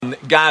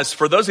Guys,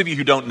 for those of you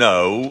who don't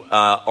know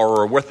or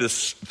are with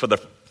us for the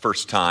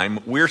first time,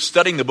 we're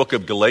studying the book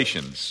of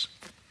Galatians.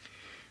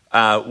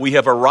 We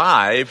have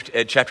arrived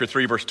at chapter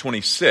 3, verse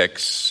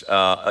 26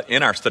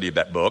 in our study of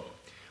that book.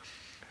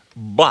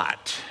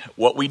 But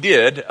what we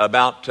did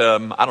about,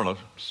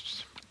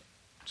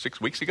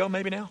 6 weeks ago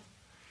maybe now?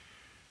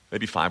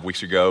 Maybe 5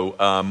 weeks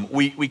ago,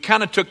 we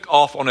kind of took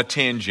off on a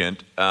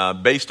tangent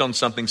based on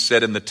something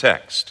said in the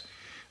text.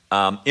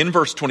 In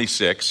verse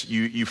 26,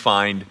 you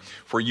find,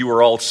 "For you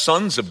are all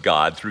sons of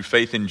God through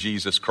faith in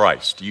Jesus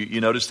Christ." You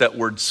notice that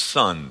word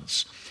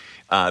 "sons."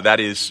 That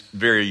is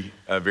very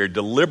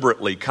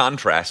deliberately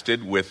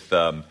contrasted with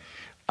a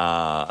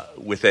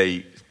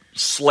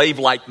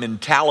slave-like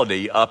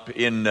mentality up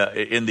in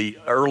the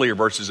earlier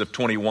verses of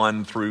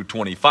 21 through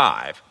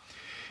 25.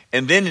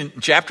 And then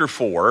in chapter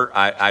 4,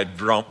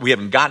 we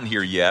haven't gotten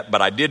here yet,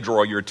 but I did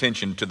draw your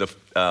attention to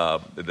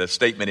the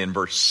statement in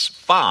verse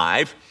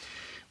 5,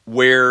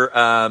 where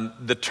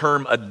the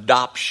term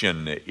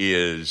adoption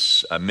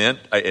is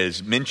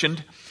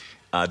mentioned,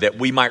 that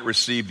we might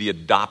receive the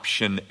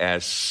adoption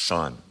as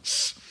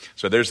sons.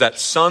 So there's that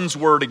sons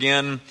word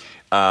again.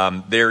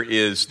 There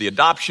is the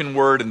adoption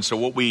word, and so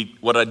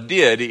what I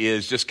did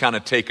is just kind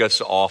of take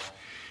us off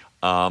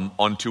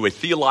onto a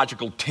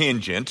theological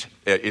tangent.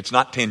 It's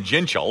not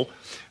tangential,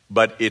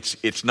 but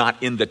it's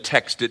not in the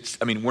text.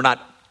 We're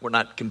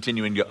not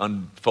continuing to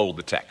unfold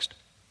the text.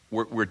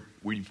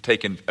 We've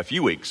taken a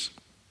few weeks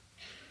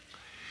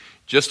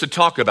just to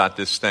talk about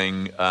this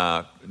thing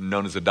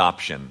known as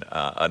adoption,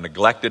 a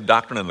neglected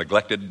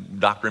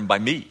doctrine by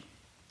me.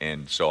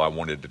 And so I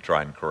wanted to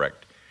try and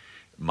correct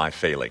my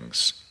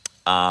failings.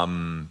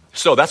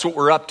 So that's what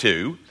we're up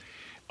to.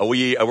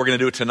 We're going to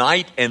do it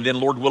tonight, and then,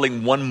 Lord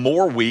willing, one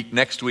more week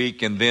next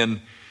week, and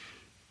then,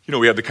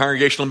 we have the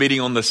congregational meeting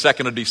on the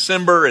 2nd of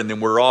December, and then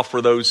we're off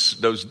for those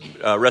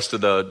rest of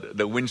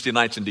the Wednesday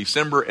nights in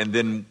December, and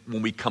then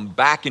when we come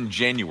back in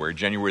January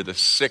the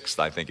 6th,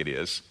 I think it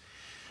is,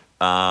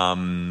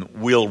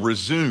 we'll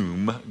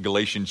resume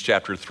Galatians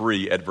chapter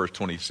 3 at verse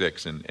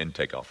 26 and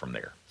take off from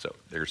there. So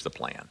there's the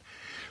plan.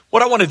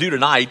 What I want to do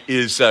tonight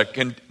is,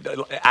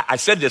 I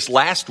said this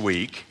last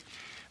week,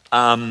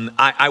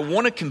 I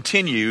want to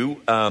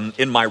continue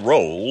in my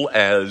role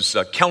as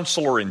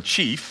counselor in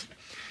chief.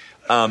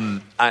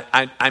 I'm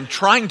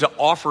trying to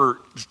offer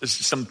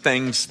some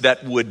things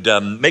that would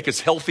make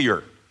us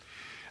healthier,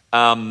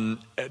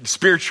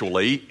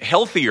 spiritually,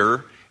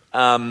 healthier,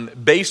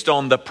 based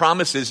on the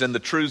promises and the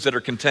truths that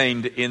are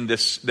contained in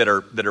this, that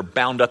are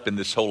bound up in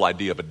this whole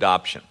idea of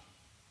adoption.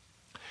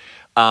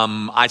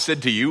 I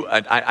said to you,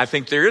 I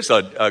think there is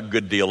a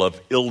good deal of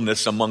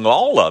illness among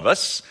all of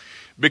us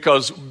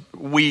because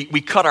we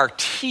cut our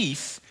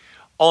teeth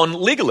on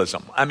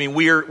legalism.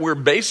 We're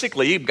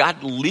basically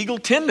got legal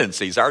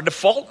tendencies. Our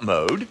default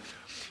mode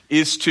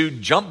is to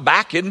jump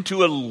back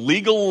into a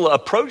legal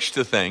approach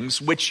to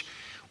things, which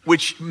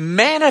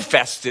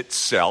manifests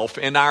itself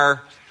in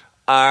our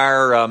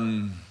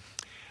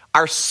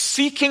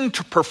seeking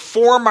to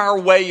perform our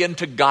way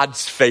into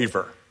God's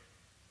favor.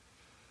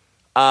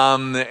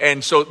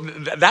 And so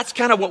that's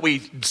kind of what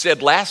we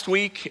said last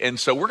week. And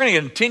so we're going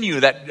to continue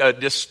that,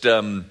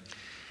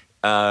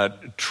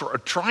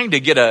 trying to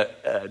get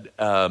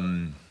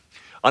an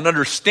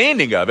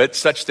understanding of it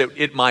such that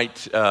it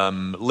might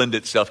lend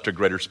itself to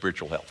greater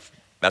spiritual health.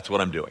 That's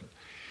what I'm doing.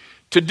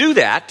 To do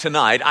that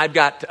tonight, I've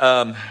got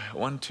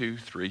 1, 2,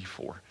 3,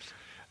 4.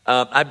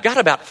 I've got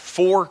about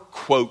 4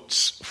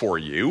 quotes for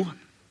you.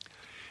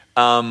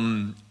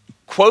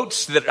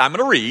 Quotes that I'm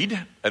going to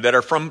read that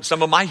are from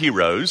some of my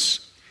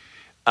heroes.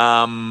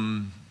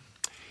 And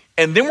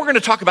then we're going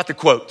to talk about the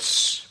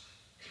quotes.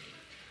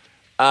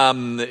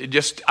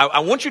 I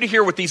want you to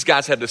hear what these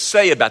guys have to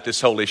say about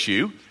this whole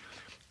issue.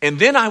 And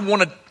then I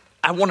want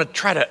to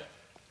try to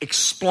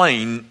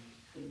explain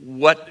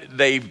what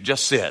they've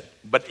just said.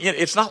 But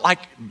it's not like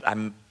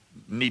I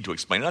need to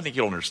explain it. I think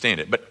you'll understand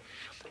it. But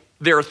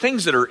there are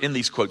things that are in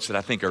these quotes that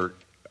I think are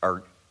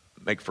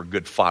make for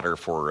good fodder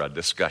for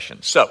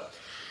discussion. So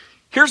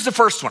here's the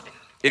first one.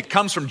 It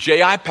comes from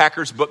J.I.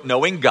 Packer's book,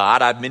 Knowing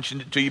God. I've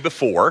mentioned it to you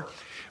before.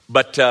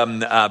 But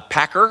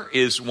Packer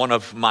is one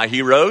of my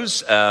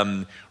heroes.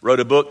 Wrote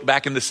a book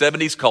back in the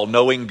 70s called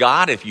Knowing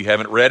God. If you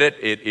haven't read it,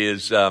 it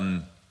is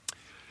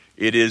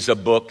a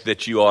book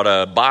that you ought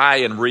to buy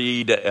and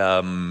read.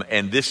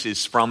 And this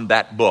is from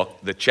that book,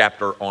 the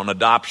chapter on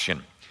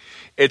adoption.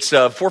 It's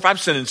 4 or 5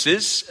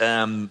 sentences,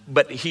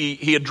 but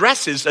he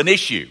addresses an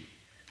issue.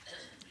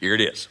 Here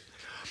it is.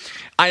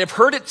 I have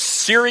heard it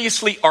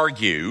seriously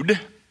argued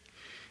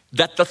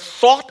that the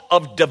thought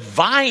of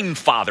divine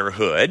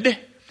fatherhood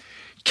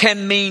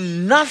can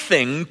mean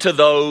nothing to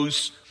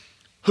those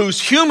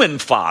whose human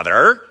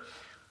father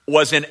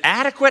was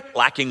inadequate,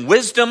 lacking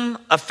wisdom,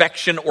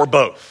 affection, or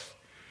both,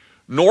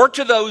 nor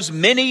to those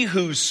many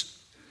whose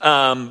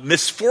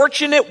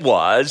misfortune it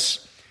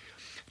was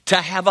to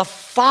have a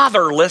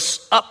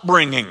fatherless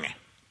upbringing.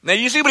 Now,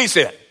 you see what he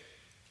said?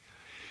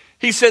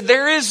 He said,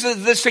 there is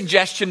the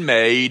suggestion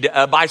made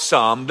by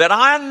some that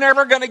I'm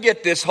never going to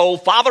get this whole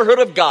fatherhood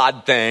of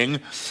God thing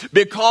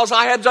because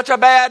I had such a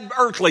bad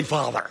earthly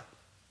father.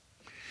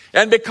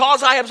 And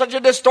because I have such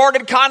a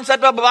distorted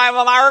concept of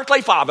my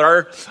earthly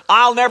father,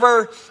 I'll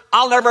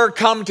never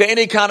come to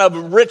any kind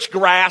of rich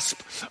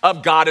grasp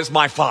of God as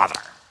my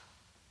father.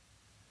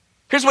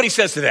 Here's what he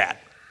says to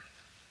that.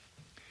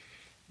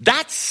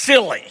 That's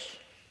silly.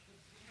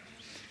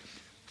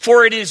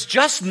 For it is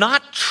just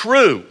not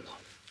true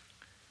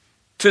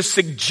to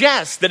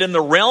suggest that in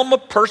the realm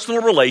of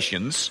personal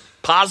relations,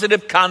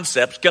 positive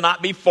concepts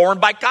cannot be formed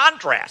by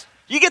contrast.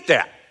 You get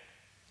that?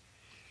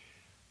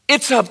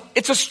 It's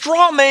a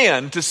straw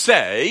man to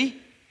say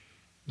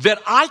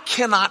that I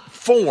cannot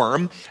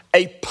form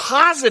a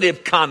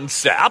positive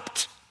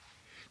concept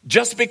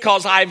just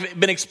because I've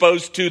been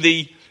exposed to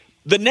the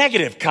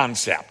negative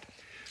concept.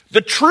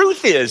 The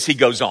truth is, he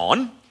goes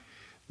on,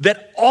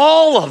 that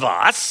all of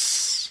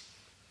us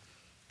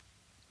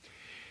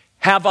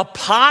have a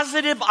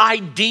positive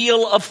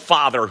ideal of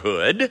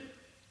fatherhood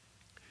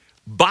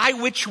by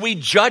which we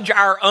judge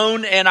our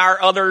own and our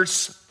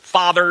others'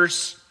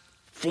 fathers'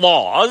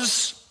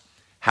 flaws.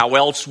 How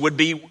else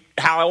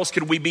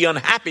could we be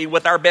unhappy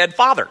with our bad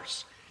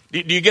fathers?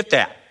 Do you get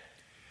that?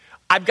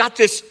 I've got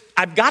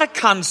a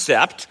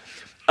concept,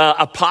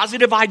 a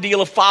positive ideal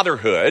of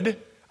fatherhood.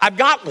 I've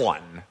got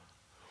one.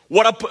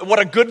 What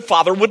a good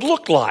father would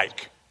look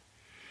like.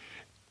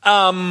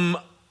 And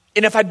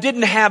if I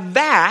didn't have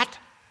that,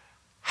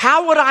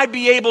 how would I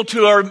be able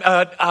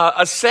to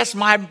assess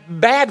my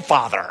bad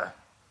father?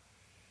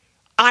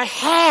 I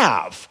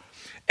have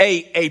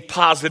a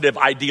positive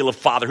ideal of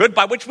fatherhood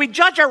by which we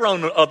judge our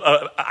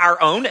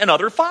own and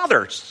other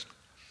fathers.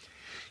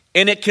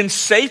 And it can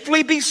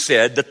safely be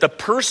said that the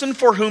person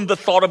for whom the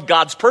thought of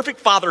God's perfect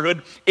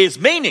fatherhood is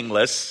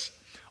meaningless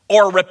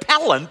or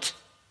repellent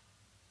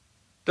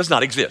does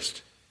not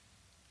exist.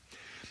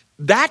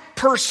 That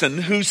person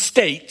who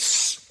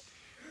states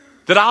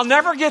that I'll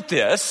never get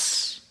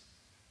this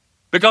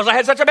because I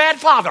had such a bad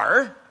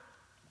father,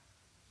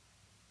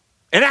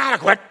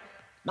 inadequate,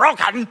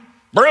 broken,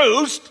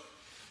 bruised,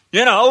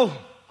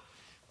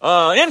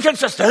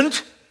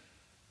 inconsistent.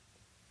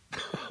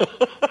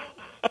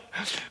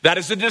 That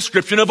is the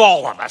description of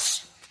all of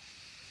us.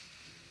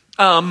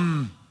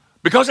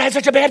 Because I had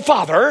such a bad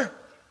father,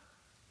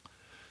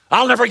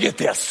 I'll never get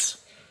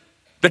this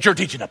that you're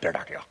teaching up there,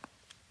 Dr. Young.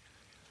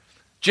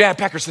 J.I.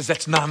 Packer says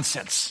that's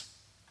nonsense.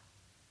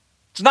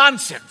 It's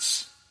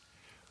nonsense.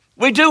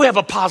 We do have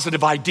a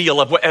positive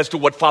ideal as to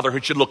what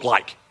fatherhood should look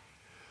like.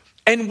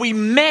 And we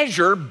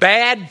measure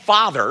bad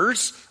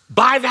fathers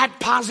by that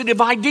positive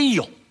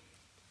ideal.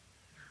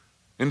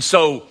 And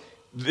so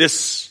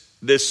this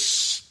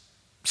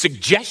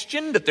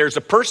suggestion that there's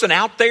a person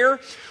out there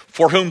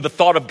for whom the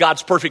thought of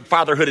God's perfect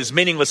fatherhood is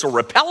meaningless or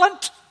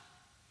repellent,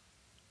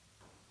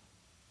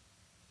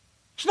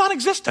 it's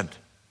non-existent.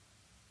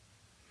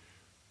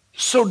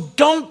 So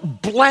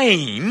don't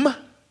blame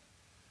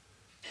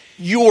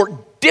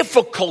your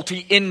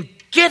difficulty in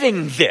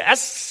getting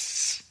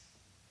this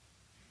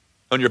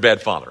on your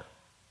bad father.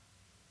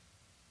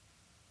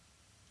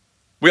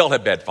 We all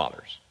have bad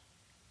fathers.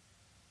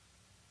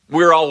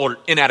 We're all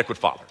inadequate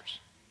fathers.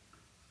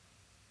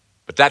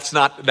 But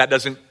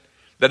that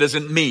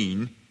doesn't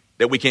mean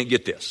that we can't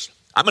get this.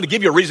 I'm going to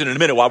give you a reason in a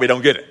minute why we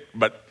don't get it,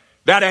 but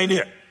that ain't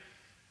it.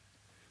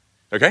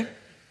 Okay?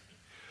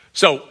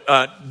 So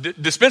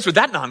dispense with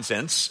that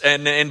nonsense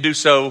and do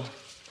so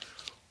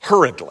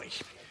hurriedly.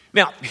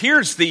 Now,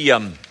 here's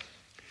the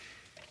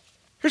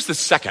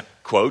second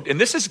quote, and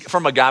this is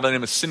from a guy by the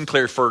name of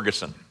Sinclair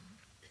Ferguson.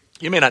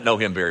 You may not know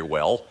him very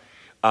well.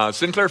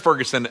 Sinclair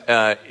Ferguson,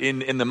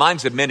 in the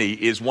minds of many,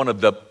 is one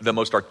of the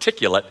most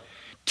articulate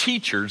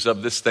teachers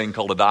of this thing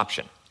called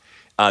adoption.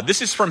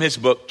 This is from his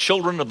book,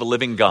 Children of the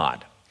Living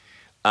God.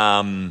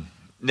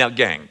 Now,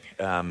 gang,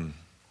 come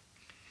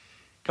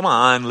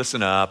on,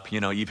 listen up.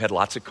 You've had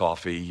lots of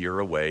coffee, you're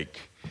awake,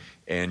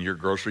 and your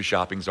grocery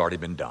shopping's already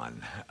been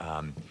done.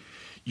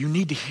 You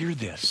need to hear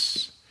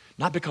this,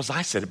 not because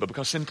I said it, but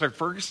because Sinclair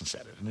Ferguson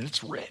said it, and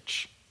it's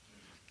rich.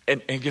 And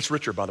it gets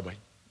richer, by the way.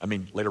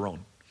 Later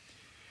on.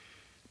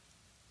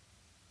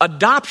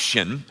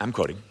 Adoption, I'm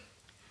quoting,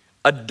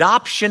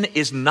 adoption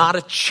is not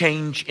a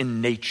change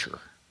in nature,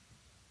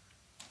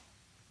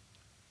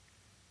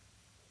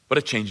 but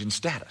a change in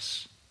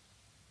status.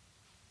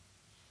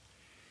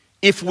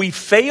 If we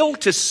fail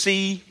to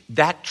see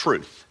that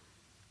truth,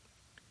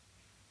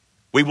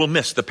 we will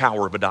miss the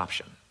power of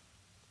adoption.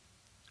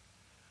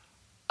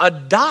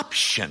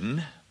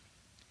 Adoption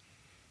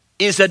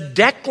is a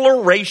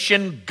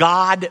declaration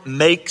God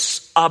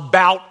makes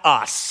about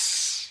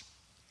us.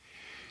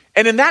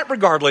 And in that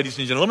regard, ladies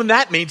and gentlemen,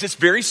 that means it's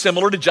very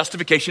similar to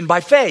justification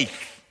by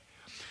faith.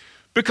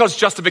 Because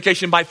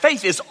justification by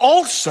faith is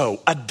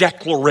also a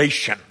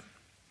declaration.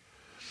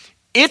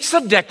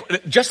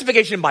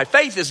 Justification by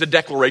faith is a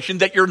declaration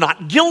that you're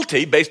not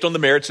guilty based on the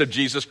merits of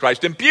Jesus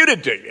Christ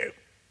imputed to you.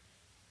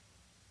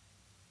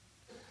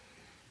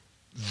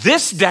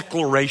 This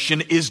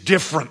declaration is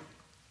different.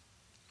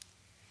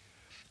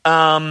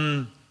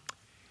 It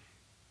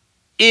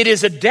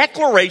is a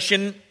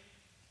declaration,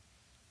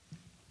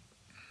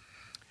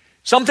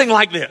 something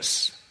like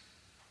this.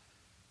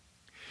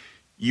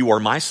 You are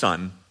my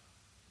son.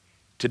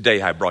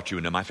 Today I brought you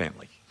into my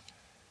family.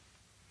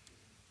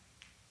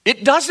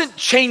 It doesn't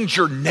change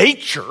your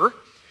nature.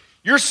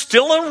 You're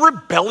still a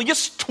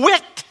rebellious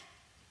twit.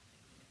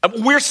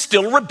 We're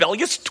still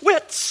rebellious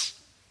twits.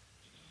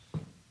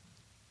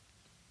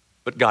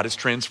 But God has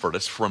transferred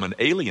us from an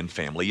alien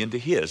family into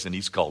his, and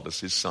he's called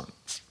us his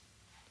sons.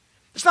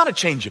 It's not a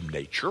change of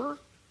nature.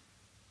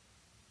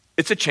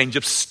 It's a change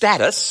of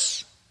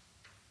status.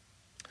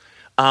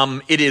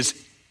 It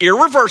is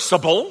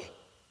irreversible,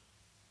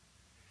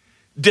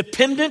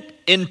 dependent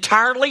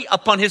entirely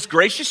upon his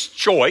gracious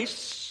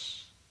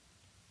choice,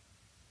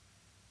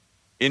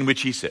 in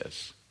which he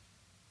says,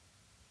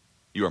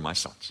 you are my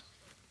sons.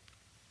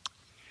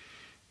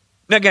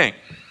 Now, gang,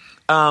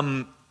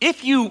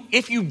 if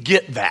you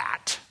get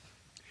that,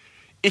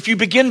 if you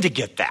begin to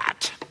get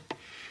that,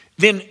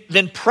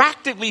 then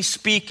practically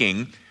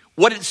speaking,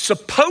 what it's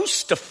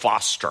supposed to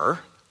foster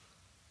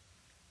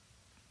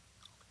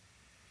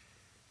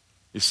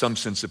is some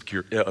sense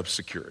of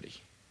security.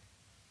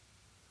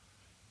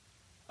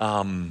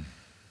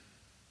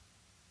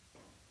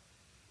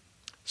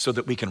 So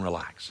that we can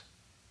relax.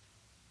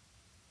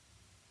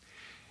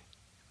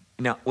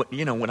 Now,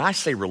 when I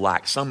say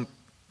relax,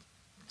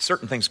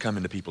 certain things come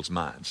into people's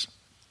minds.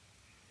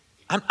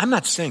 I'm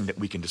not saying that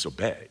we can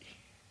disobey.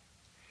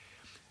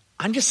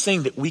 I'm just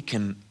saying that we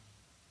can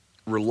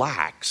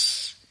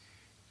relax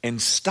and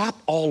stop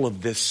all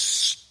of this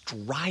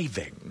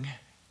striving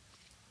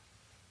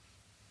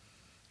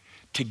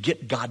to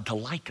get God to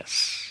like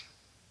us.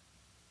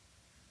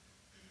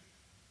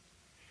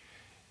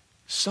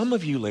 Some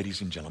of you,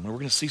 ladies and gentlemen, we're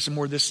going to see some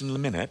more of this in a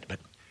minute, but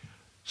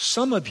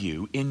some of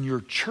you in your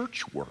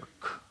church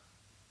work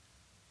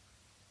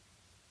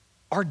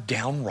are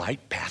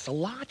downright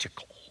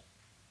pathological.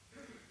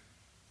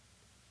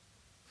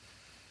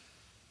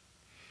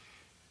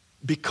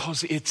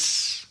 Because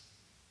it's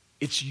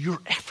your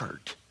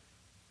effort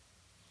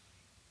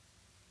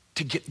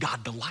to get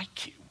God to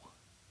like you.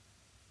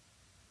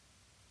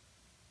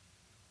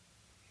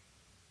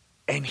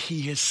 And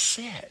he has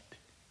said,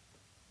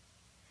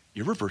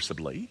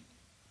 irreversibly,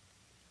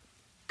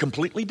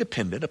 completely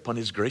dependent upon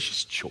his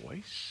gracious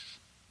choice,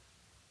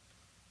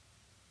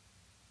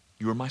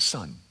 you are my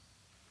son.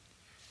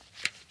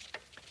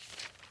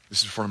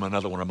 This is from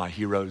another one of my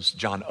heroes,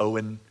 John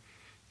Owen.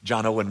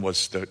 John Owen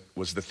was the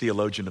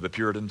theologian of the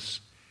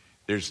Puritans.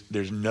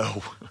 There's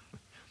no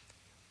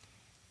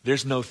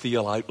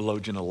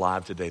theologian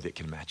alive today that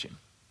can match him.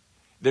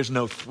 There's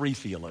no three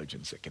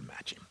theologians that can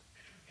match him.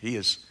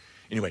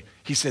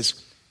 He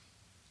says,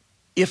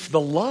 if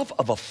the love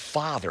of a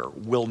father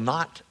will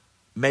not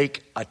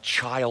make a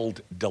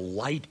child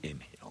delight in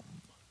him,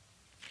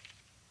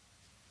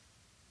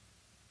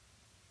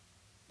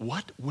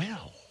 what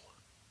will?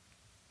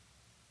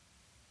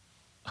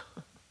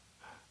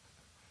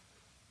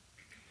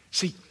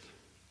 See,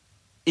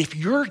 if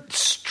you're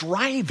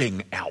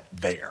striving out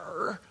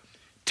there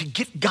to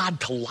get God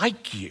to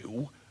like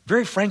you,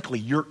 very frankly,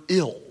 you're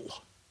ill.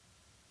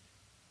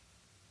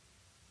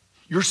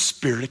 You're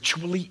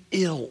spiritually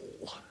ill.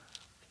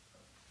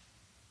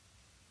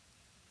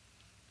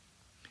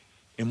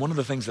 And one of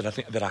the things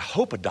that I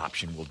hope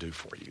adoption will do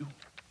for you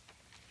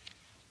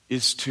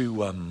is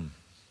to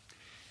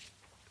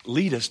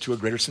lead us to a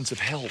greater sense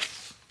of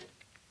health.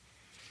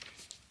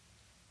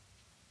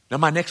 Now,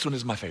 my next one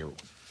is my favorite one.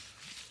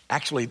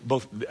 Actually,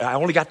 I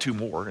only got two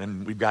more,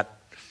 and we've got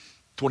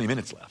 20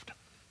 minutes left. I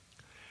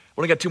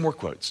only got two more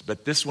quotes,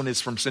 but this one is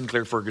from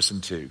Sinclair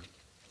Ferguson too.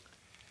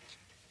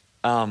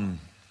 Listen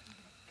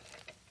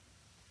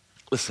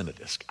to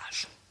this,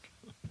 guys.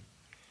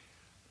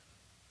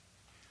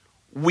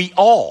 We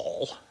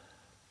all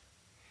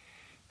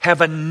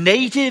have a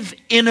native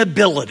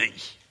inability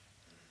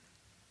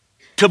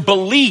to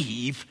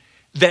believe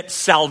that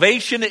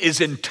salvation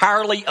is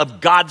entirely of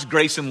God's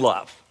grace and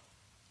love.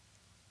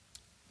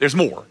 There's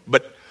more,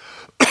 but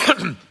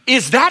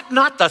is that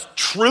not the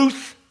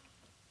truth?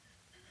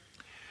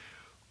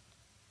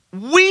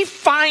 We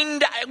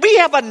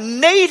have a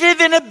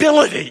native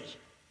inability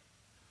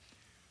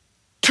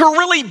to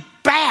really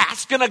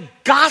bask in a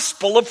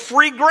gospel of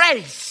free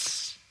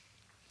grace.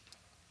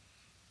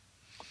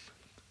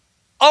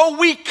 Oh,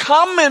 we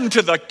come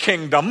into the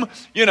kingdom,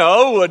 we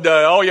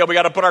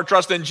got to put our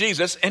trust in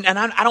Jesus. And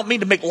I don't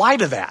mean to make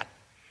light of that.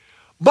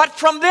 But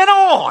from then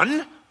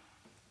on,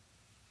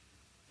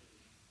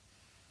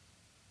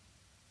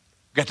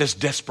 got this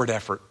desperate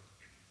effort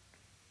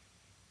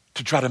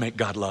to try to make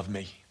God love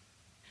me.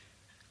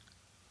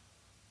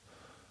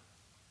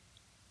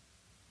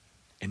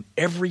 And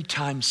every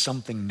time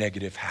something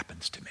negative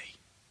happens to me,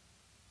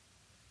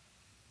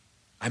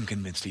 I'm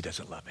convinced he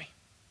doesn't love me.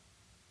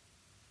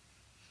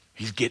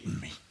 He's getting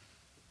me.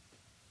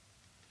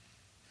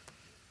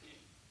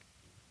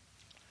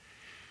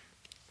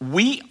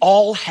 We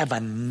all have a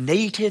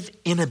native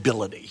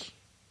inability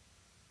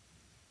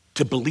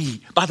to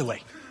believe. By the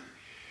way,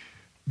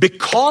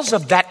 because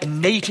of that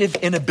native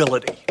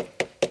inability.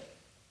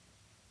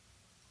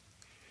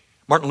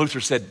 Martin Luther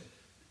said,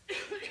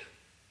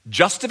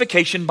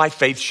 justification by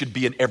faith should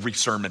be in every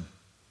sermon.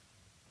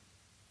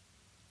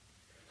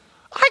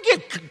 I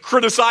get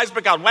criticized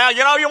because, well,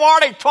 you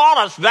already taught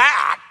us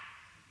that.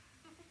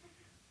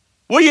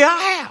 Well, yeah,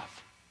 I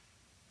have.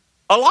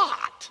 A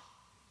lot.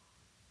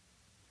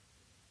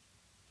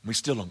 We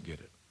still don't get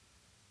it.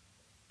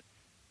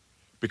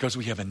 Because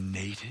we have a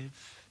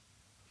native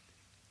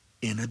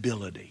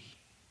inability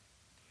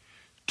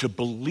to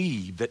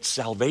believe that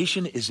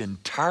salvation is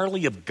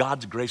entirely of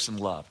God's grace and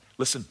love.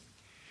 Listen,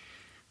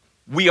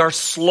 we are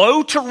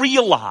slow to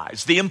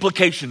realize the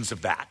implications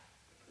of that.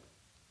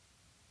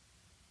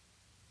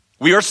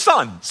 We are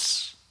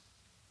sons.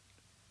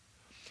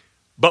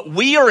 But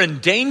we are in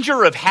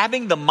danger of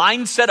having the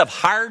mindset of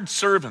hired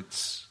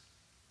servants.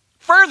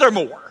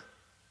 Furthermore,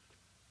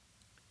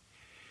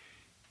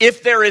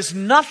 if there is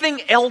nothing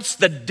else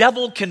the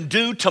devil can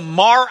do to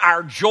mar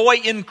our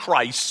joy in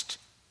Christ,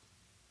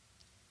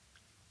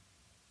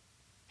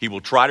 he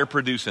will try to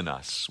produce in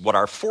us what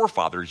our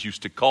forefathers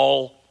used to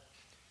call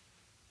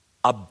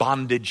a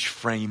bondage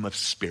frame of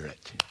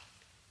spirit.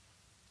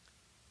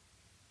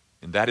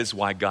 And that is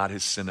why God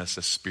has sent us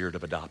a spirit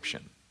of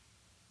adoption.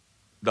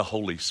 The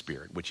Holy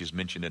Spirit, which is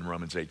mentioned in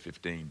Romans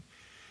 8:15.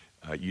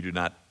 You do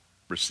not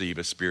receive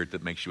a spirit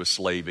that makes you a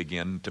slave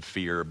again to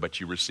fear, but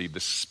you receive the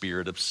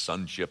spirit of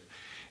sonship,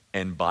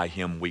 and by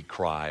him we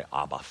cry,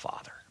 Abba,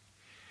 Father.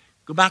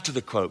 Go back to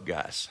the quote,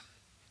 guys.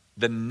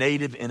 The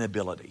native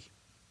inability.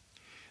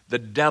 The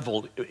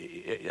devil,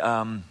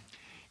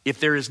 if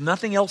there is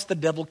nothing else the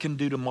devil can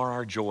do to mar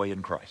our joy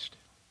in Christ,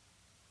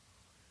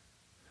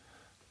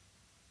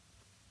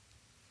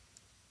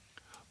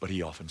 but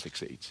he often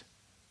succeeds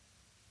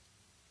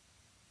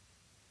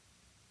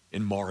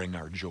in marring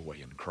our joy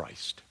in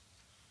Christ.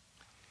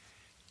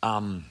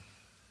 Gang,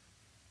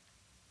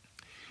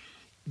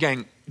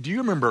 do you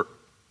remember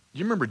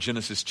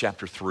Genesis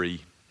chapter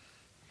 3?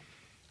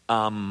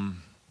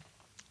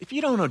 If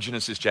you don't know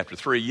Genesis chapter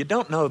 3, you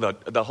don't know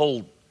the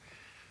whole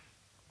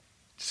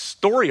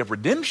story of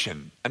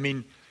redemption. I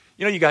mean,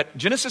 you got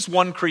Genesis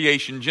 1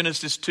 creation,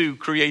 Genesis 2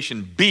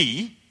 creation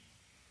B,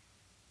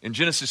 in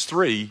Genesis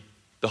 3,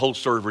 the whole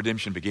story of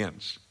redemption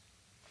begins.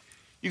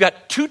 You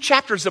got 2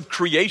 chapters of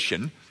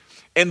creation,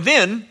 and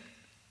then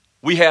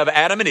we have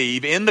Adam and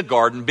Eve in the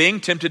garden being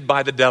tempted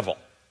by the devil.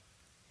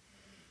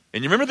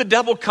 And you remember the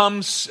devil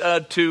comes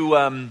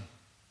to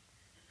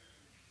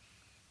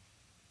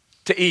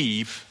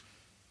Eve,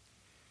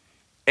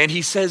 and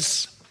he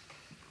says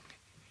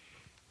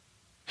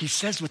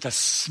with a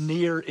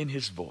sneer in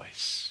his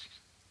voice,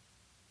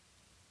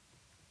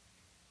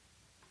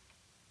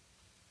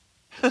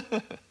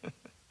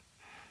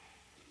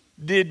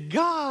 did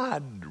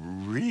God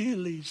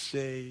really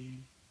say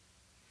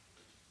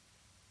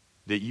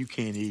that you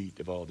can't eat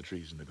of all the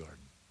trees in the garden?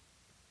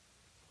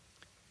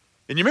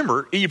 And you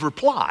remember, Eve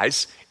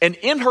replies, and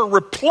in her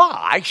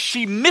reply,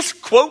 she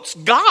misquotes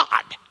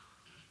God.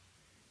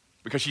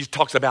 Because she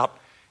talks about,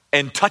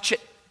 and touch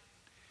it.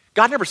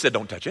 God never said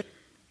don't touch it.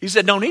 He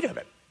said don't eat of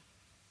it.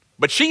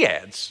 But she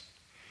adds,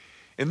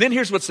 and then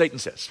here's what Satan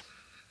says.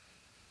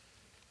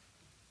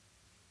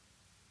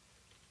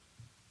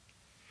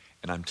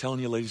 And I'm telling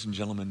you, ladies and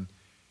gentlemen,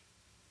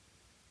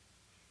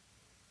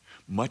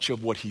 much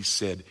of what he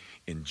said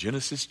in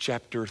Genesis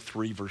chapter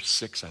 3, verse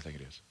 6, I think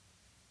it is,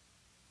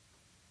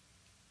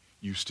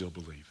 you still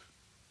believe.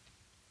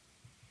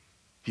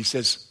 He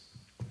says,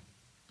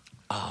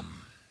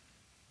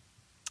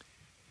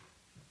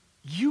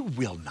 you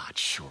will not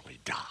surely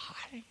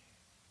die.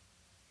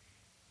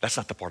 That's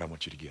not the part I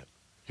want you to get.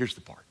 Here's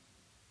the part.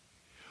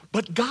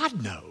 But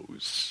God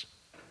knows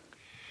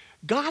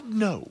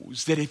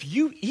that if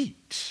you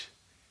eat,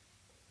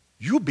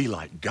 you'll be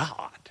like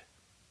God.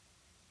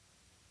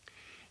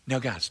 Now,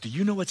 guys, do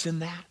you know what's in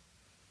that?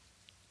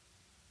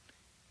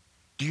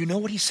 Do you know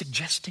what he's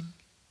suggesting?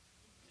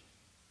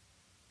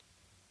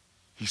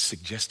 He's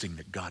suggesting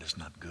that God is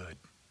not good.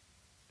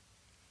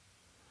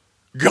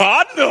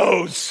 God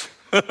knows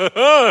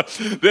that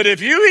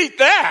if you eat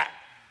that,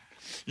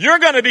 you're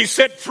going to be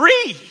set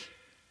free.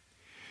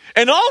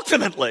 And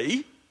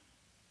ultimately,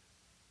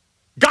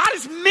 God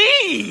is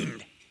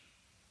mean.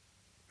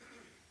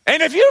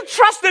 And if you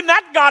trust in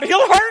that God,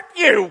 he'll hurt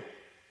you.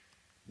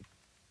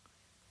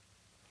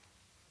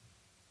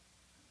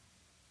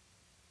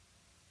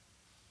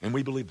 And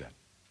we believe that.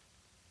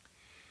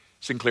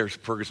 Sinclair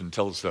Ferguson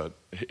tells,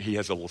 he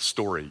has a little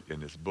story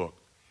in his book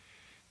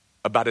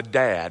about a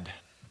dad.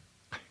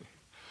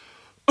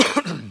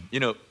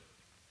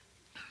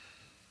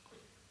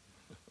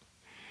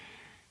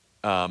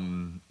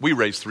 We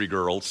raised 3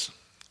 girls.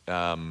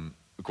 Of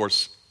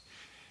course,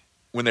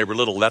 when they were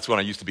little, that's when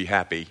I used to be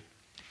happy.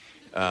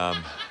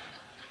 Then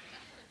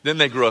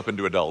they grew up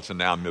into adults, and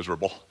now I'm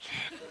miserable.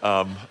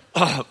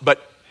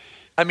 But,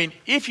 I mean,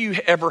 if you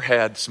ever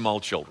had small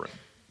children,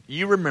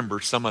 you remember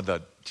some of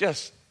the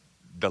just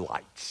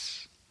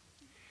delights.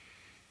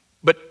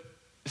 But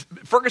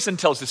Ferguson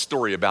tells this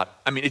story about,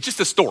 it's just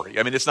a story.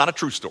 It's not a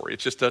true story.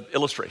 It's just an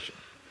illustration.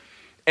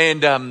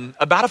 And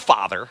about a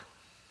father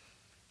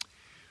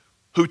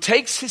who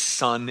takes his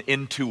son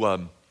into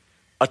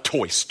a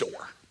toy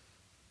store.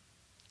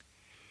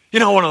 You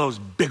know, one of those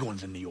big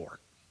ones in New York.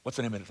 What's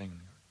the name of the thing?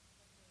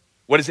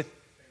 What is it?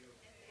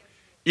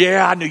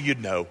 Yeah, I knew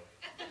you'd know.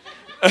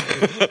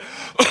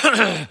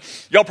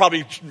 Y'all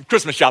probably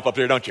Christmas shop up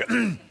there, don't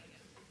you?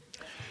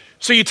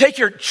 So you take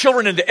your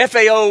children into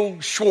FAO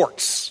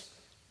Schwartz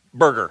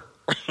Burger.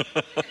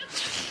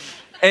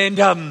 And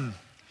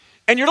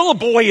your little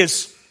boy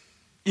is,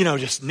 you know,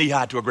 just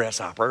knee-high to a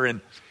grasshopper.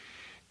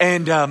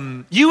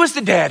 And you as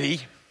the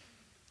daddy,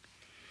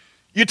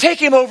 you take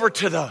him over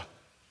to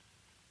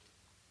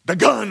the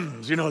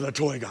guns, you know, the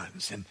toy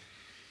guns. And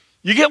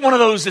you get one of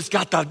those that's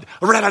got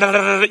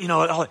the, you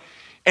know,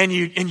 and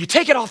you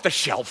take it off the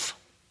shelf.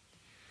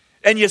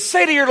 And you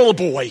say to your little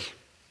boy,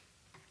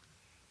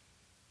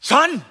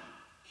 son,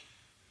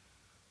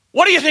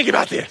 what do you think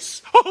about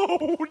this?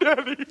 Oh,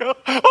 Daddy,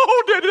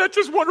 that's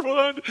just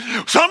wonderful.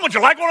 Son, would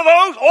you like one of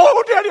those?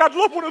 Oh, Daddy, I'd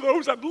love one of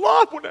those. I'd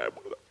love one of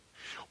those.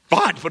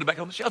 Fine, put it back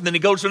on the shelf. And then he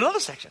goes to another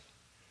section.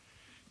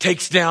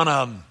 Takes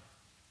down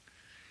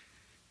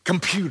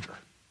computer.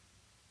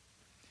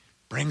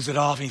 Brings it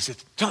off and he says,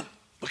 son,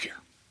 look here.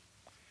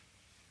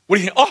 What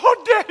do you think?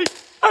 Oh, Daddy,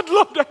 I'd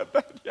love to have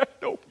that. Yeah,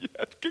 no,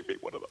 yes, give me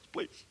one of those,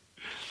 please.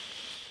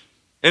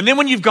 And then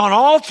when you've gone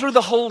all through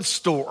the whole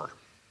store,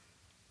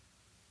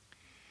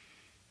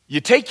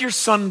 you take your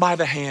son by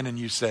the hand and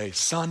you say,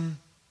 son,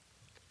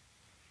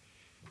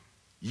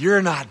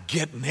 you're not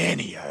getting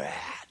any of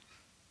that.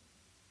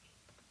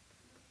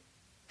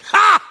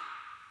 Ha!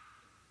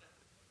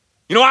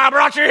 You know why I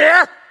brought you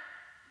here?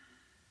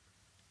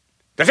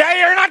 To tell you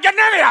you're not getting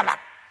any of it.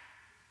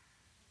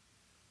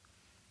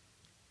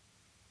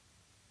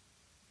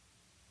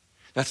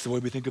 That's the way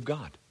we think of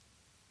God.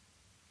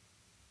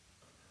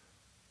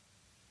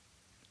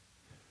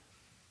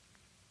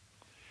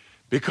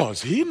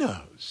 Because he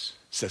knows,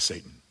 says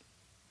Satan,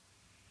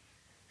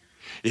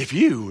 if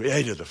you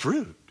ate of the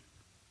fruit,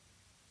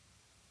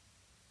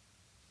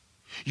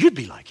 you'd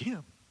be like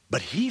him.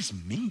 But he's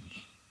mean.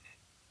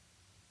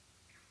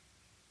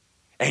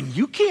 And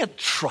you can't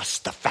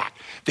trust the fact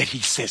that he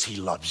says he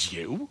loves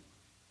you.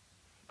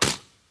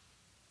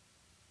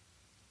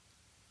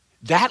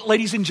 That,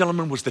 ladies and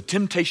gentlemen, was the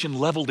temptation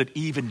leveled at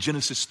Eve in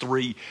Genesis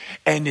 3,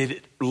 and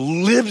it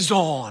lives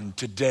on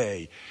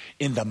today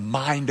in the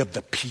mind of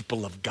the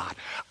people of God.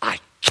 I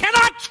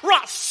cannot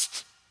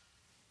trust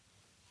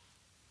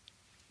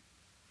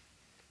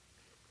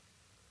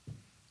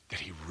that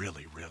he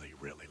really, really,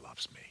 really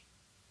loves me.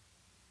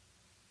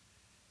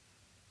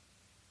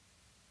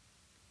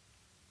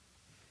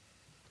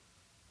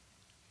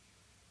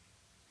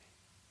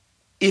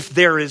 If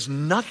there is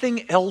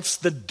nothing else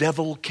the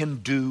devil can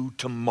do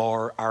to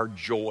mar our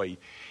joy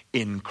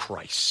in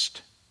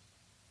Christ,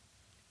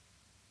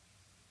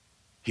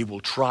 he will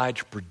try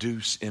to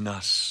produce in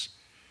us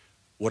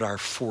what our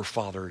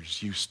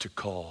forefathers used to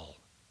call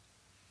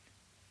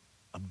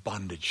a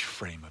bondage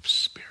frame of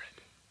spirit.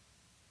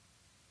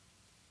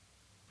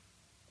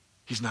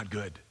 He's not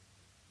good.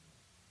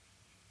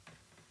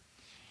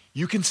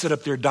 You can sit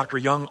up there, Dr.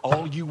 Young,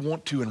 all you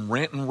want to and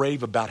rant and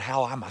rave about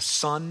how I'm a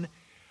son.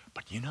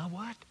 But you know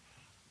what?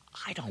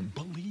 I don't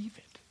believe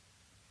it.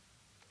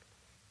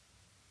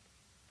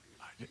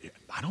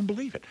 I don't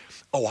believe it.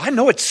 Oh, I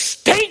know it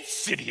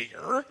states it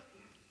here,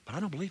 but I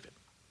don't believe it.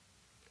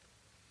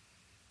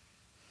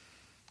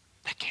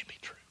 That can't be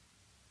true.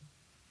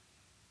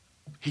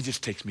 He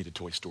just takes me to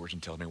toy stores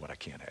and tells me what I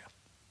can't have.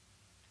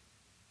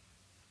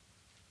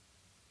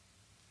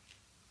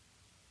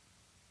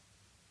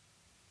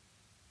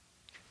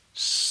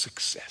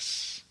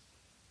 Success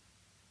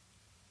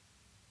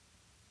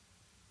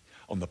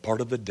on the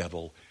part of the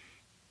devil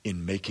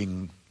in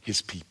making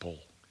his people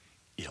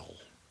ill.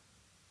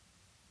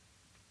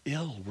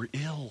 We're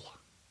ill.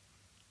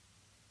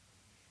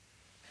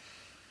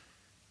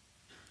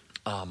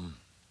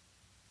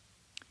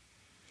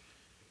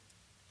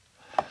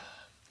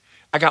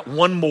 I got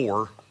one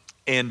more,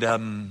 and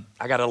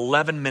I got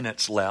 11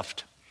 minutes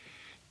left,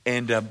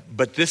 and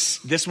but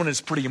this one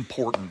is pretty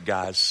important,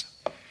 guys,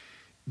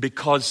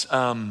 because.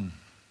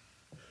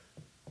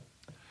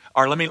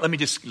 All right, let me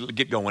just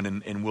get going,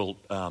 and we'll.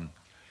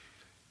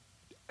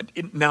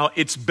 Now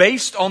it's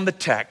based on the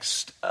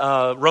text,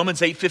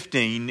 Romans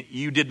 8:15.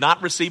 You did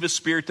not receive a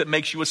spirit that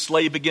makes you a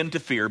slave again to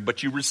fear,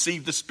 but you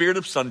received the spirit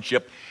of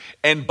sonship,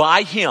 and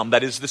by him,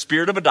 that is the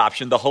spirit of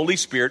adoption, the Holy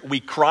Spirit, we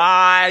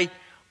cry,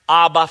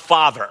 Abba,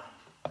 Father.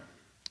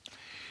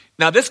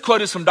 Now this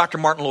quote is from Dr.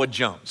 Martin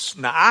Lloyd-Jones.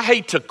 Now I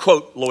hate to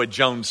quote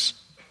Lloyd-Jones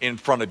in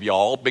front of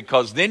y'all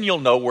because then you'll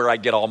know where I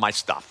get all my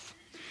stuff.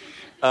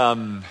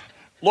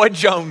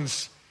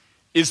 Lloyd-Jones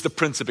is the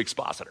prince of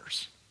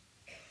expositors.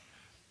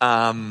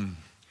 I'm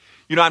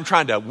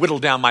trying to whittle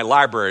down my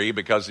library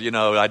because, I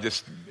don't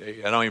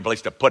have any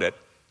place to put it.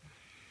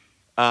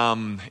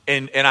 And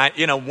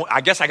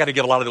I guess I got to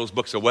give a lot of those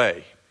books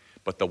away.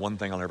 But the one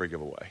thing I'll never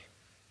give away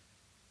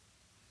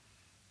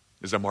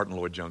is a Martin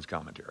Lloyd-Jones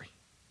commentary.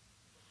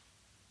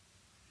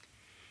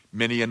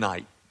 Many a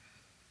night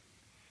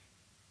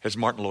has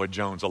Martin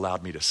Lloyd-Jones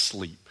allowed me to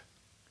sleep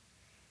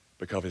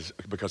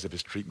because of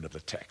his treatment of the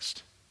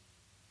text.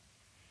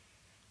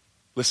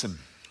 Listen.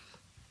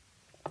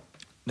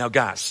 Now,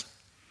 guys,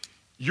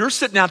 you're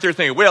sitting out there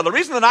thinking, well, the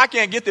reason that I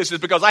can't get this is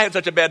because I had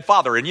such a bad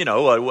father. And,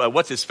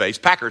 what's his face?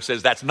 Packer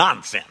says that's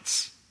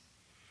nonsense.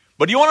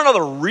 But do you want to know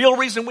the real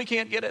reason we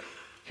can't get it?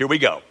 Here we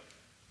go.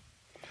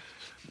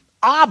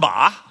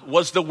 Abba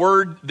was the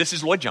word, this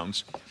is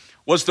Lloyd-Jones,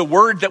 was the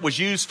word that was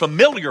used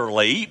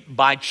familiarly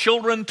by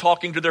children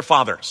talking to their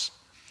fathers.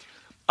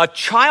 A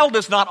child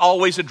does not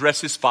always address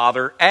his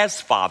father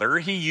as father.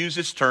 He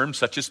uses terms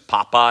such as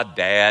papa,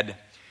 dad.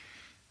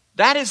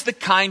 That is the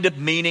kind of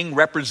meaning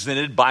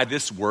represented by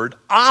this word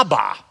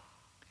Abba.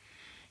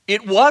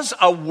 It was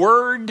a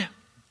word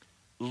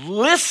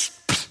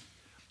lisped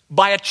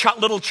by a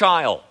little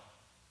child.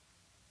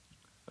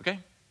 Okay?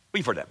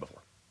 We've heard that before.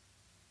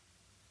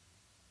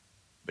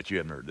 But you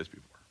haven't heard this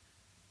before.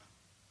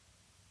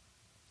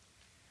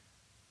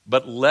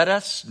 But let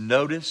us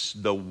notice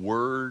the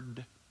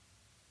word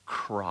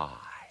cry.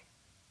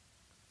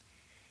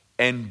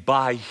 And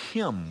by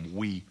him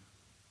we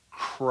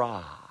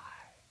cry,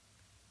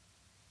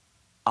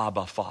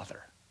 Abba,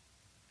 Father.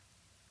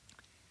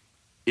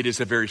 It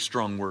is a very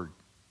strong word.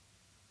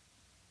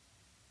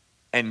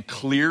 And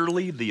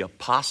clearly the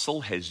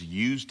apostle has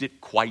used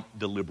it quite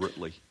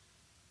deliberately.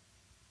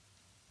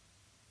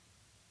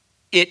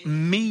 It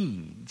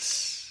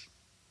means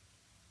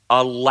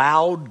a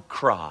loud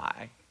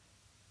cry.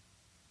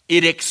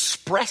 It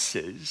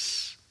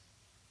expresses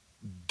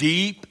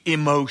deep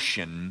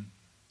emotion.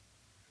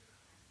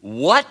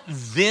 What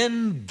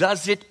then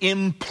does it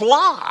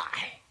imply?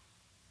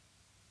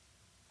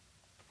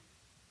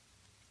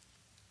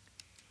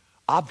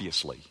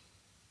 Obviously,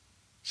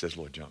 says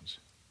Lloyd-Jones,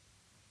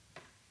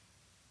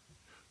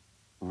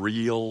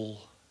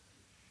 real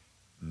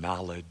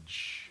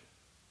knowledge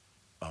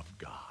of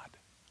God.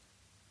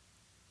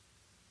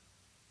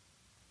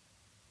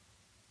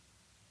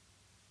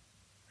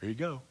 There you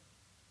go.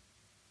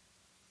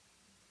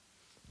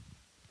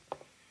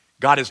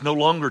 God is no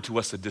longer to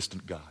us a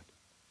distant God.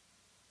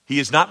 He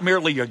is not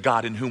merely a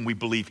God in whom we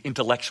believe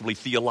intellectually,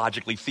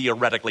 theologically,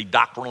 theoretically,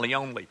 doctrinally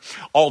only.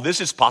 All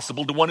this is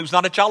possible to one who's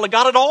not a child of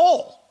God at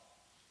all.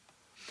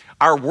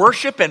 Our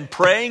worship and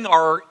praying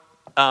are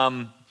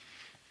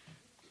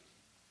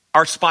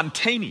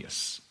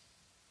spontaneous.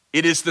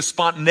 It is the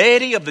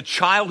spontaneity of the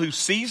child who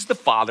sees the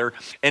Father,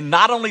 and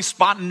not only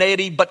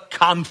spontaneity, but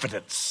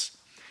confidence.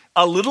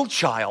 A little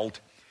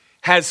child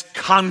has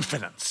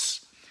confidence.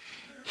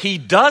 He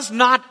does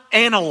not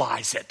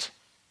analyze it.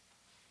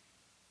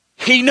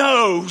 He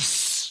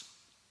knows.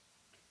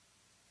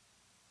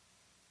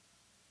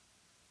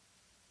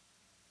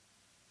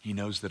 He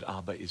knows that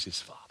Abba is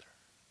his Father.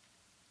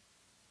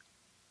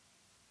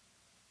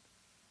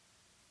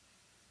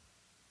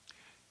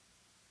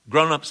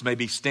 Grown-ups may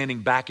be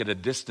standing back at a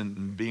distance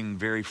and being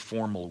very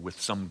formal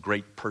with some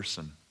great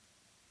person.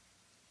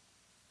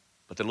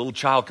 But the little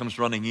child comes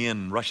running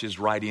in, rushes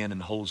right in,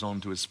 and holds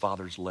on to his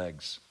father's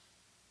legs.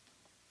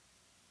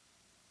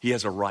 He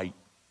has a right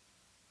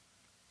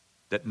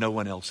that no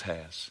one else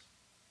has.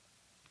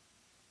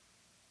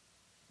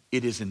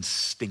 It is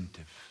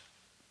instinctive.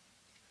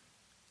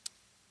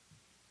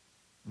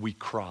 We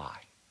cry.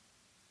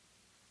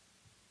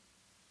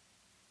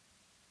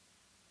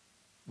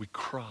 We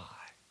cry.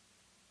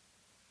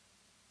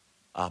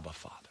 Abba,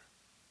 Father.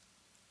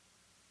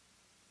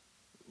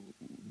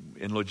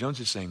 And Lloyd-Jones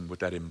is saying what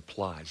that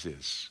implies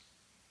is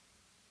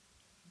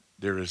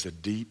there is a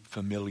deep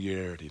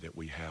familiarity that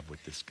we have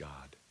with this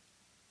God.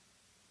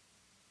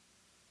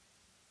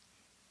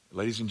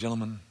 Ladies and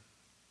gentlemen,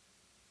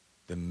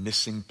 the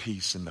missing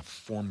piece in the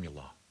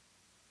formula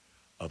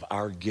of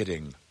our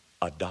getting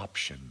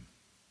adoption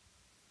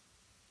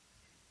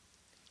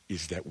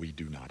is that we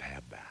do not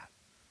have that.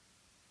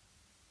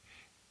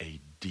 A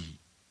deep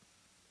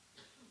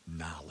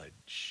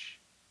knowledge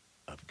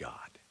of God.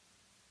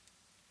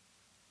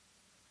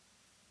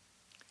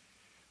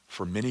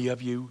 For many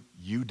of you,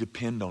 you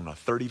depend on a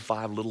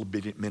 35 little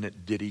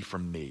minute ditty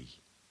from me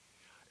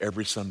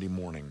every Sunday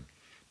morning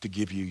to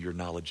give you your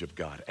knowledge of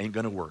God. Ain't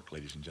going to work,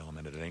 ladies and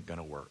gentlemen. It ain't going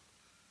to work.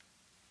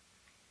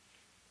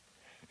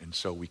 And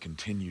so we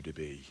continue to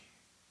be.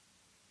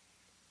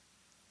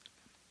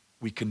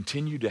 We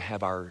continue to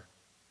have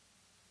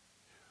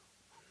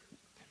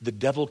the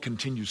devil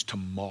continues to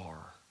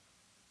mar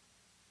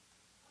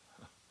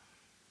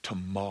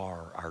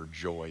our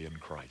joy in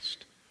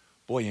Christ.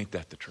 Boy, ain't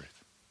that the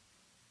truth.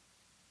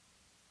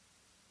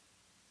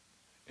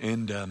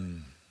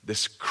 And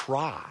this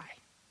cry,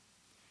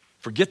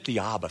 forget the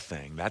Abba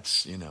thing.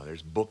 That's,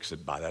 there's books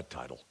that by that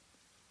title.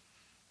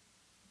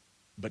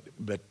 But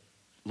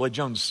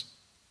Lloyd-Jones,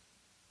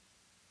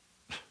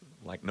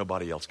 like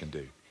nobody else can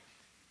do,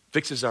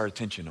 fixes our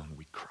attention on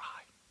we cry.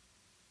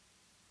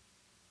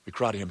 We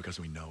cry to him because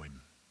we know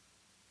him.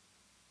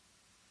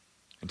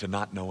 And to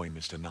not know him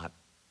is to not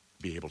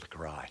be able to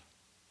cry.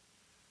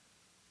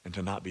 And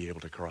to not be able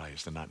to cry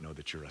is to not know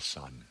that you're a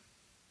son.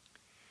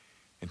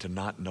 And to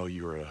not know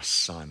you're a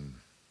son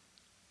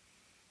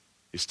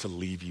is to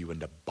leave you in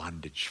the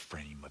bondage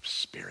frame of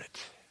spirit.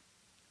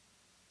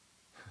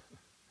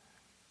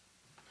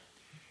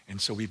 And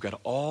so we've got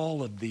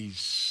all of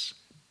these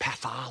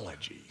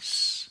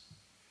pathologies.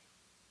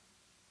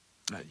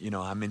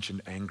 I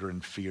mentioned anger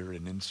and fear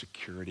and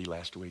insecurity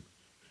last week.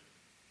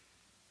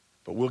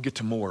 But we'll get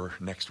to more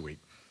next week.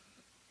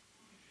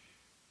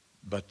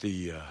 But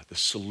the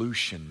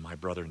solution, my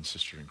brother and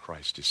sister in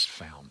Christ, is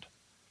found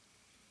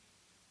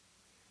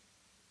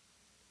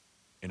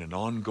in an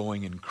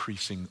ongoing,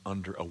 increasing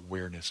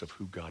under-awareness of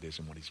who God is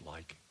and what he's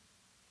like.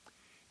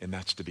 And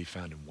that's to be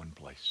found in one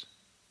place.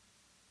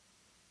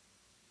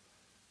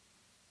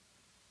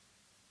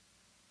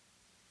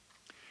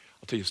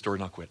 I'll tell you a story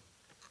and I'll quit.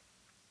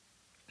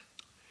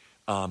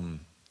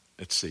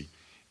 Let's see.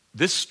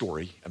 This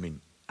story,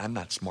 I'm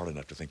not smart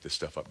enough to think this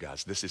stuff up,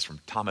 guys. This is from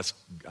Thomas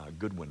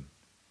Goodwin.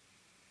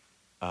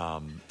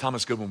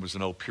 Thomas Goodwin was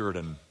an old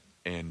Puritan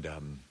and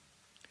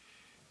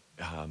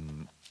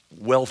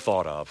well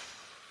thought of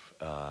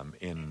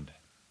in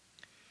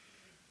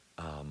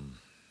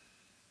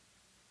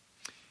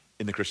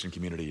the Christian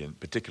community, and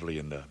particularly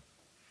in the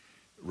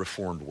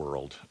Reformed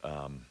world.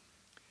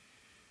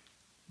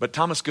 But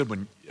Thomas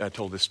Goodwin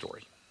told this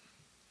story.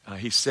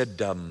 He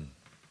said,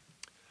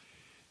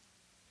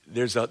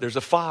 there's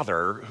a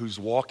father who's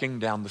walking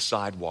down the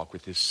sidewalk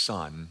with his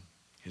son,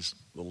 his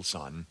little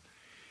son,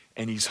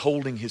 and he's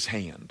holding his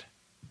hand.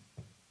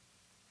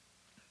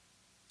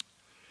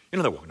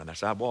 They're walking down that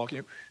sidewalk,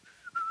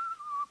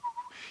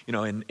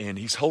 and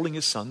he's holding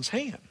his son's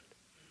hand.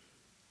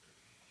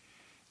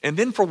 And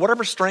then for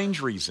whatever strange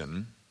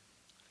reason,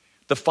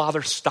 the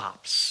father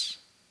stops,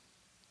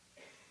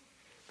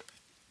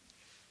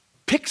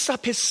 picks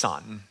up his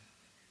son,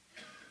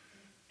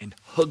 and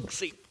hugs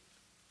him.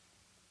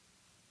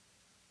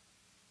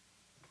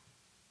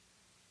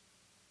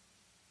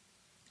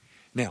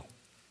 Now,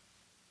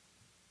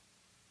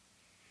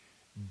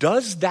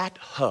 does that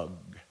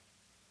hug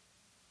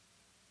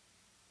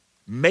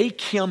make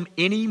him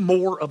any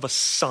more of a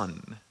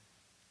son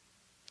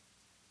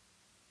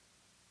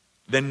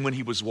than when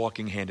he was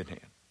walking hand in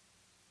hand?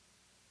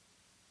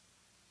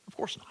 Of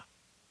course not.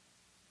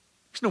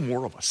 He's no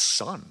more of a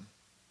son.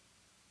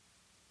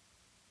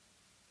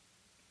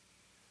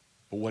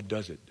 But what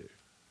does it do?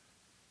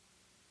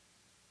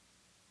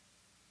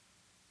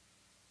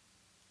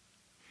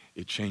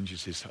 It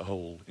changes his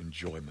whole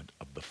enjoyment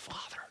of the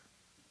Father.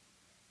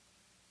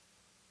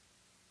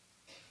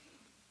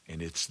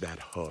 And it's that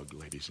hug,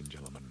 ladies and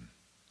gentlemen,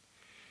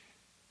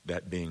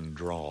 that being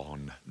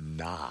drawn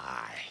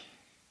nigh,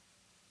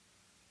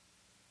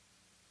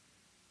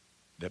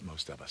 that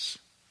most of us,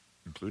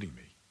 including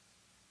me,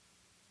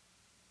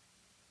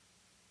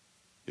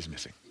 is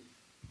missing.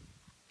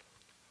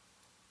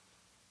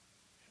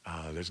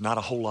 There's not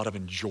a whole lot of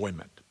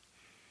enjoyment.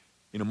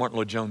 Martin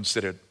Lloyd-Jones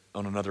said it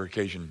on another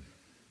occasion,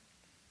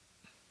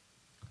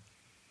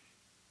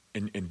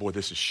 and boy,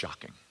 this is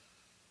shocking.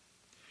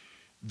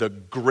 The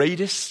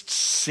greatest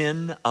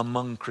sin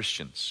among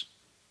Christians,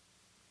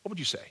 what would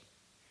you say?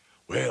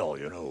 Well,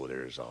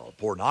 there's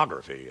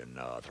pornography in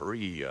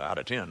 3 out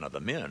of 10 of the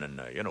men in,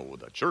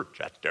 the church.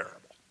 That's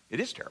terrible. It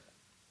is terrible.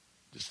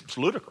 It's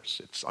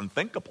ludicrous. It's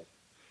unthinkable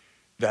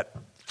that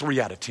 3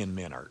 out of 10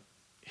 men are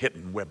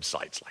hitting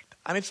websites like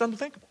that. It's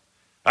unthinkable.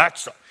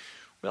 That's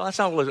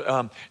not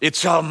what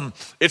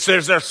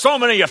there's so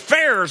many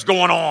affairs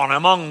going on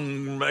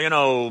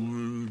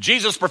among,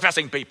 Jesus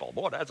professing people.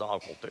 Boy, that's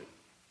awful too.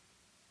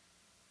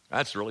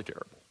 That's really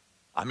terrible.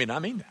 I mean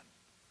that.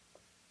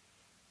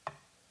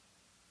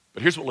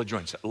 But here's what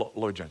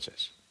Lloyd-Jones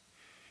says.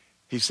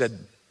 He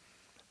said,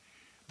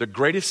 the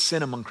greatest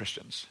sin among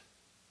Christians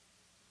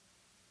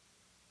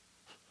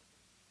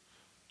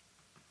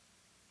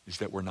is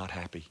that we're not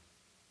happy.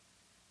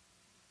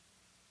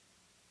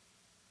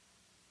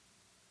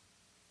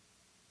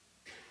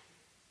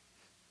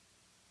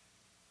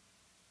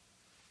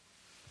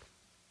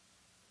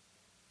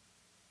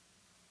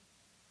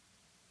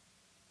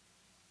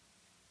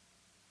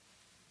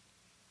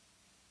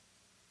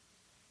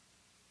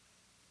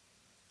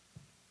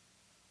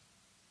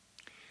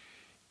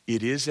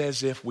 It is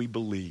as if we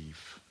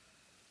believe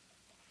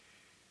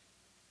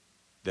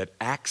that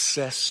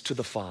access to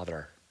the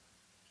Father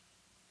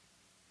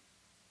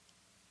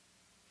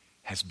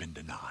has been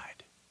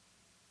denied.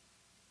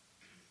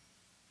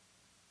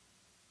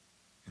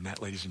 And that,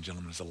 ladies and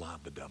gentlemen, is a lie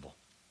of the devil,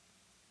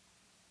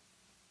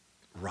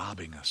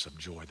 robbing us of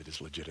joy that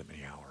is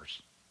legitimately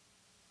ours,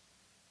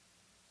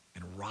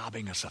 and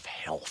robbing us of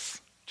health,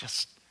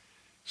 just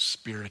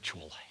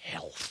spiritual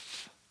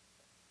health,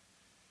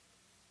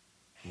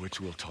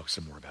 which we'll talk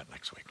some more about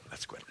next week.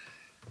 Let's quit.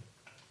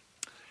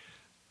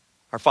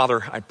 Our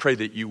Father, I pray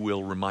that you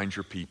will remind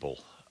your people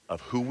of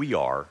who we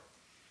are,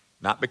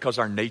 not because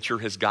our nature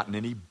has gotten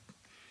any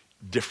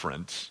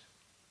different,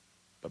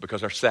 but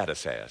because our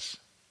status has.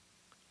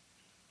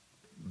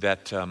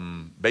 That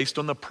based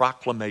on the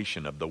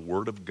proclamation of the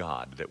Word of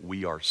God, that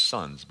we are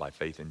sons by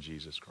faith in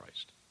Jesus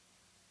Christ.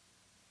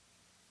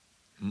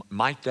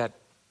 Might that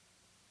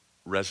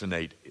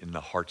resonate in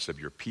the hearts of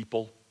your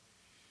people?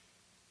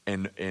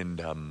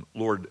 And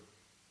Lord,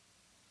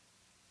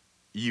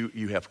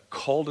 you have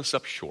called us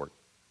up short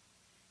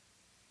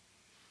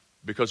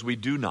because we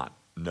do not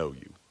know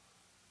you.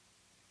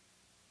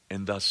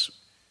 And thus,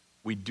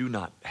 we do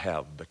not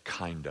have the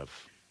kind of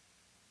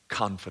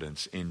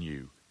confidence in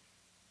you.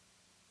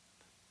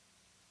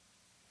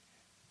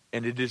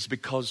 And it is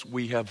because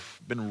we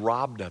have been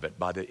robbed of it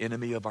by the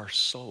enemy of our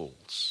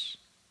souls.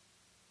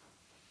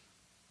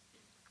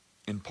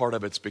 And part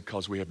of it's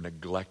because we have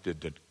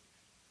neglected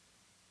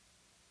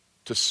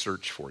to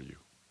search for you.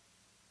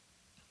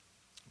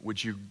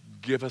 Would you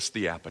give us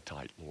the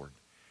appetite, Lord,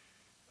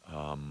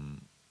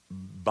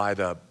 by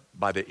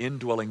the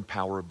indwelling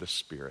power of the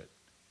Spirit,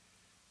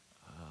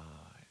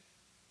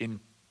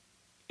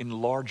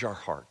 enlarge our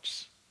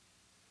hearts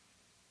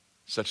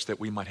such that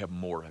we might have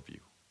more of you.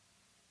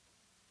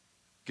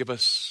 Give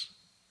us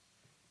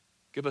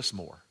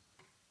more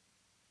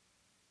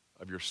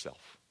of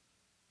yourself.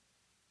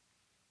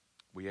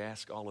 We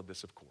ask all of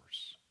this, of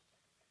course,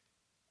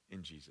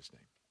 in Jesus'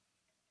 name.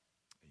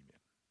 Amen.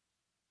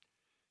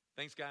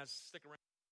 Thanks, guys. Stick around.